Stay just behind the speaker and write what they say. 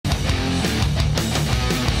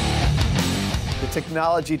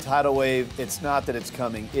technology tidal wave, it's not that it's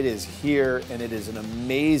coming, it is here, and it is an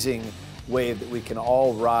amazing wave that we can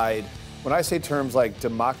all ride. When I say terms like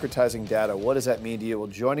democratizing data, what does that mean to you? Well,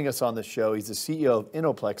 joining us on the show, he's the CEO of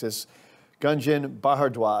Innoplexus, Gunjan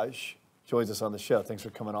Bhardwaj, joins us on the show. Thanks for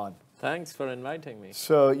coming on. Thanks for inviting me.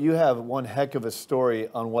 So you have one heck of a story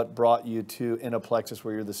on what brought you to Innoplexus,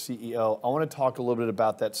 where you're the CEO. I want to talk a little bit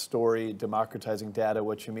about that story, democratizing data,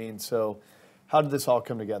 what you mean. So how did this all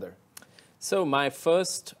come together? So my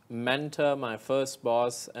first mentor, my first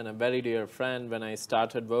boss, and a very dear friend when I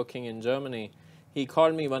started working in Germany, he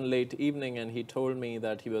called me one late evening and he told me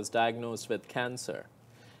that he was diagnosed with cancer.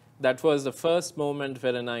 That was the first moment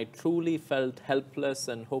wherein I truly felt helpless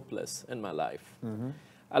and hopeless in my life.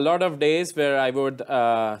 A lot of days where I would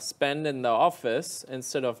spend in the office,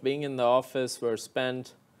 instead of being in the office, were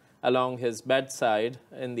spent along his bedside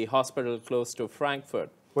in the hospital close to Frankfurt.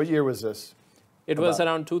 What year was this? It was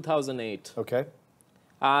around 2008. Okay.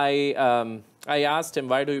 I asked him,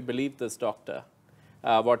 why do you believe this doctor?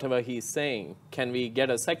 Whatever he's saying, can we get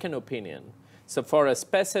a second opinion? So for a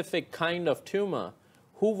specific kind of tumor,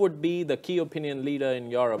 who would be the key opinion leader in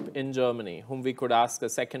Europe, in Germany, whom we could ask a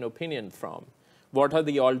second opinion from? What are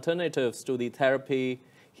the alternatives to the therapy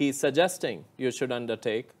he's suggesting you should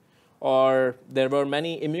undertake? Or there were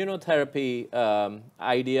many immunotherapy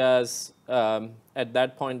ideas at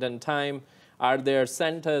that point in time. Are there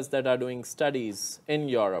centers that are doing studies in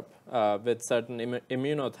Europe with certain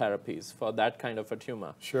immunotherapies for that kind of a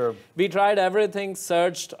tumor? Sure. We tried everything,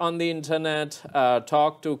 searched on the internet,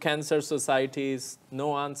 talked to cancer societies,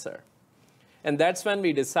 no answer. And that's when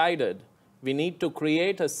we decided we need to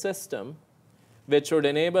create a system which would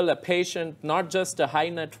enable a patient, not just a high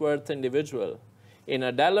net worth individual in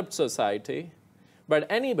a developed society, but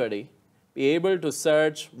anybody be able to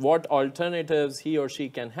search what alternatives he or she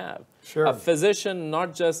can have. Sure. A physician,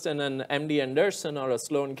 not just in an MD Anderson or a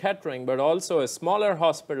Sloan Kettering, but also a smaller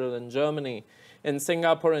hospital in Germany, in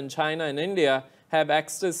Singapore, in China, in India, have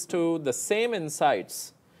access to the same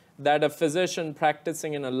insights that a physician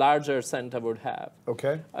practicing in a larger center would have.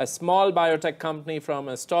 Okay. A small biotech company from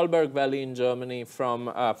a Stolberg Valley in Germany, from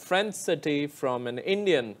a French city, from an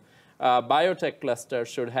Indian biotech cluster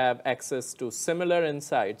should have access to similar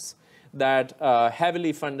insights that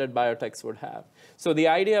heavily funded biotechs would have. So the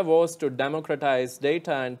idea was to democratize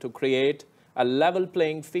data and to create a level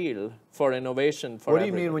playing field for innovation for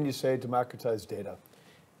everyone. What do you mean when you say democratize data?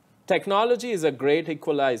 Technology is a great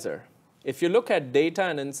equalizer. If you look at data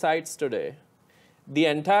and insights today, the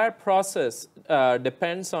entire process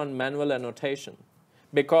depends on manual annotation.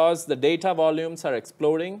 Because the data volumes are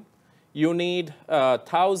exploding, you need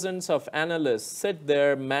thousands of analysts sit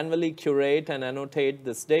there, manually curate and annotate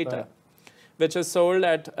this data, right, which is sold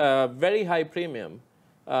at a very high premium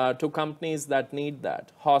to companies that need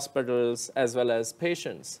that, hospitals as well as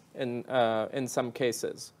patients in some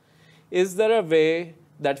cases. Is there a way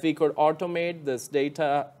that we could automate this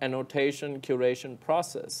data annotation curation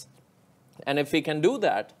process? And if we can do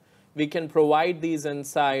that, we can provide these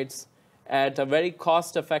insights at a very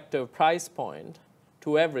cost-effective price point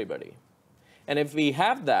to everybody. And if we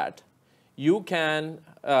have that, you can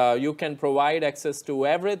provide access to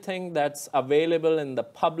everything that's available in the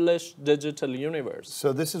published digital universe.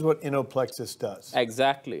 So this is what Innoplexus does?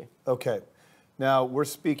 Exactly. Okay. Now, we're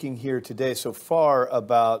speaking here today so far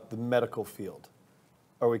about the medical field.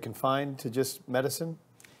 Are we confined to just medicine?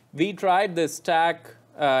 We tried this stack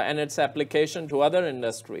and its application to other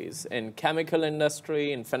industries, in chemical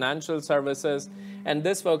industry, in financial services, and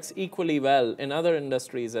this works equally well in other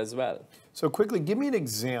industries as well. So quickly, give me an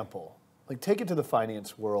example. Like, take it to the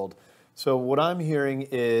finance world. So what I'm hearing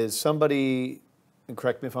is somebody, and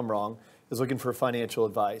correct me if I'm wrong, is looking for financial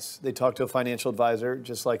advice. They talk to a financial advisor,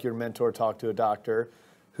 just like your mentor talked to a doctor.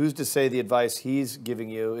 Who's to say the advice he's giving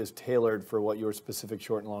you is tailored for what your specific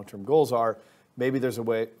short and long-term goals are? Maybe there's a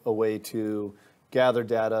way to gather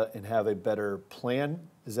data and have a better plan.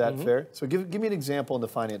 Is that fair? So give me an example in the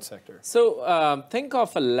finance sector. So think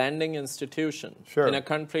of a lending institution in a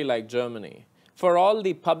country like Germany. For all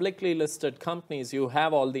the publicly listed companies, you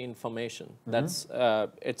have all the information.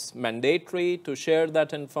 It's mandatory to share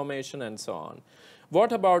that information and so on.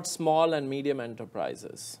 What about small and medium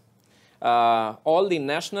enterprises? All the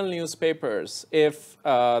national newspapers, if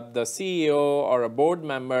the CEO or a board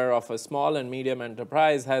member of a small and medium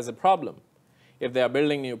enterprise has a problem, if they are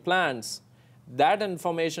building new plants, that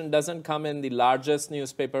information doesn't come in the largest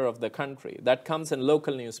newspaper of the country. That comes in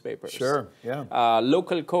local newspapers. Sure, yeah.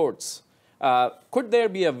 Local courts. Could there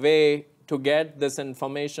be a way to get this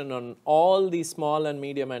information on all the small and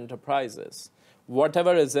medium enterprises?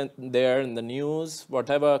 Whatever is there in the news,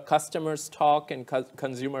 whatever customers talk in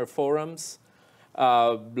consumer forums,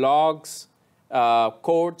 blogs,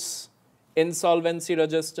 courts, insolvency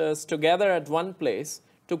registers together at one place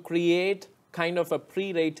to create kind of a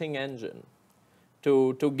pre-rating engine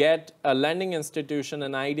to get a lending institution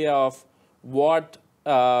an idea of what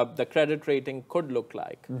the credit rating could look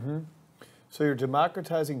like. Mm-hmm. So you're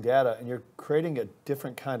democratizing data and you're creating a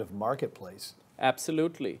different kind of marketplace.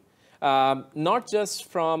 Absolutely. Not just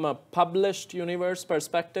from a published universe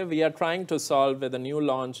perspective, we are trying to solve with a new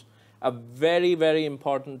launch a very, very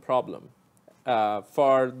important problem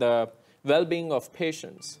for the well-being of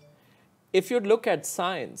patients. If you look at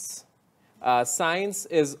science, science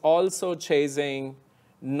is also chasing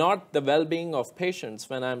not the well-being of patients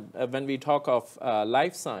when we talk of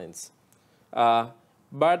life science,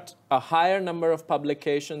 but a higher number of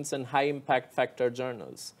publications in high impact factor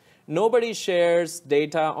journals. Nobody shares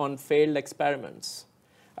data on failed experiments.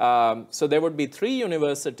 So there would be 3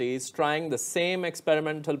 universities trying the same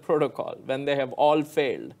experimental protocol when they have all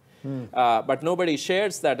failed, but nobody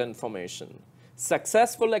shares that information.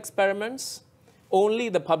 Successful experiments, only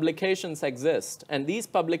the publications exist, and these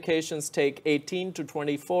publications take 18 to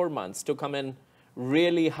 24 months to come in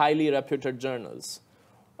really highly reputed journals.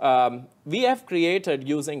 We have created,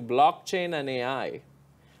 using blockchain and AI,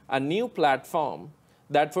 a new platform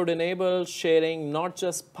that would enable sharing not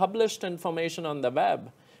just published information on the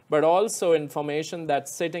web, but also information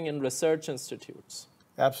that's sitting in research institutes.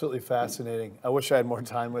 Absolutely fascinating. I wish I had more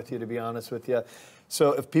time with you, to be honest with you.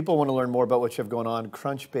 So if people want to learn more about what you have going on,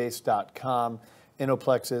 crunchbase.com,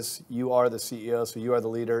 Innoplexus, you are the CEO, so you are the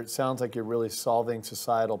leader. It sounds like you're really solving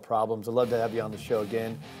societal problems. I'd love to have you on the show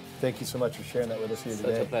again. Thank you so much for sharing that with us here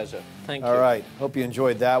today. Such a pleasure. Thank you. All right. Hope you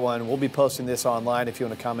enjoyed that one. We'll be posting this online if you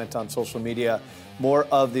want to comment on social media. More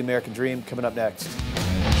of the American Dream coming up next.